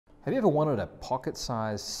Have you ever wanted a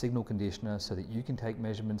pocket-sized signal conditioner so that you can take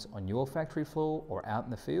measurements on your factory floor or out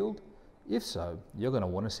in the field? If so, you're going to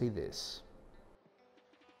want to see this.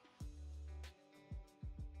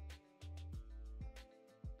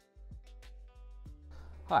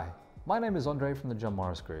 Hi, my name is Andre from the John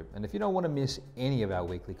Morris Group, and if you don't want to miss any of our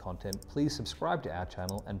weekly content, please subscribe to our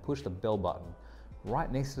channel and push the bell button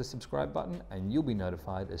right next to the subscribe button, and you'll be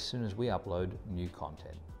notified as soon as we upload new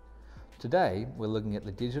content. Today, we're looking at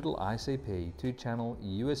the digital ICP 2-channel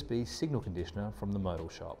USB signal conditioner from the Modal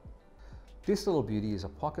shop. This little beauty is a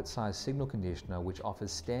pocket-sized signal conditioner which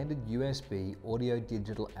offers standard USB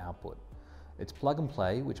audio-digital output. It's plug and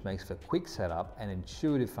play, which makes for quick setup and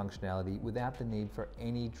intuitive functionality without the need for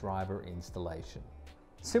any driver installation.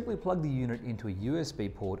 Simply plug the unit into a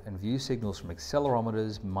USB port and view signals from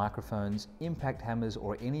accelerometers, microphones, impact hammers,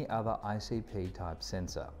 or any other ICP-type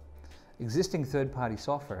sensor. Existing third-party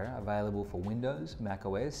software available for Windows,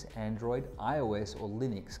 macOS, Android, iOS or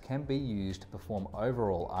Linux can be used to perform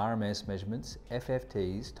overall RMS measurements,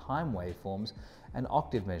 FFTs, time waveforms and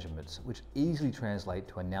octave measurements, which easily translate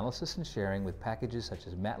to analysis and sharing with packages such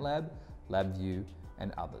as MATLAB, LabVIEW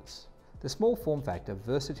and others. The small form factor,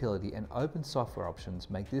 versatility and open software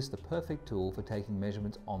options make this the perfect tool for taking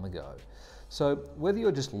measurements on the go. So whether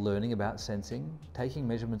you're just learning about sensing, taking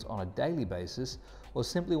measurements on a daily basis, or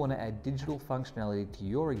simply want to add digital functionality to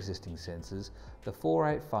your existing sensors, the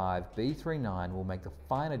 485B39 will make the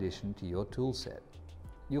fine addition to your tool set.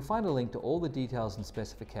 You'll find a link to all the details and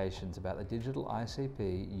specifications about the digital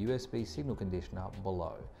ICP USB signal conditioner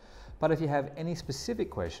below. But if you have any specific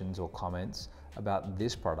questions or comments about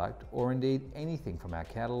this product, or indeed anything from our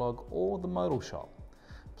catalogue or the Modal shop,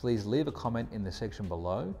 please leave a comment in the section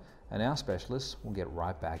below and our specialists will get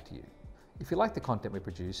right back to you. If you like the content we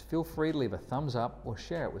produce, feel free to leave a thumbs up or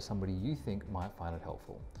share it with somebody you think might find it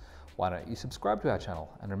helpful. Why don't you subscribe to our channel?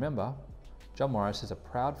 And remember, John Morris has a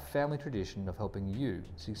proud family tradition of helping you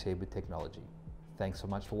succeed with technology. Thanks so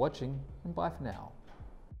much for watching, and bye for now.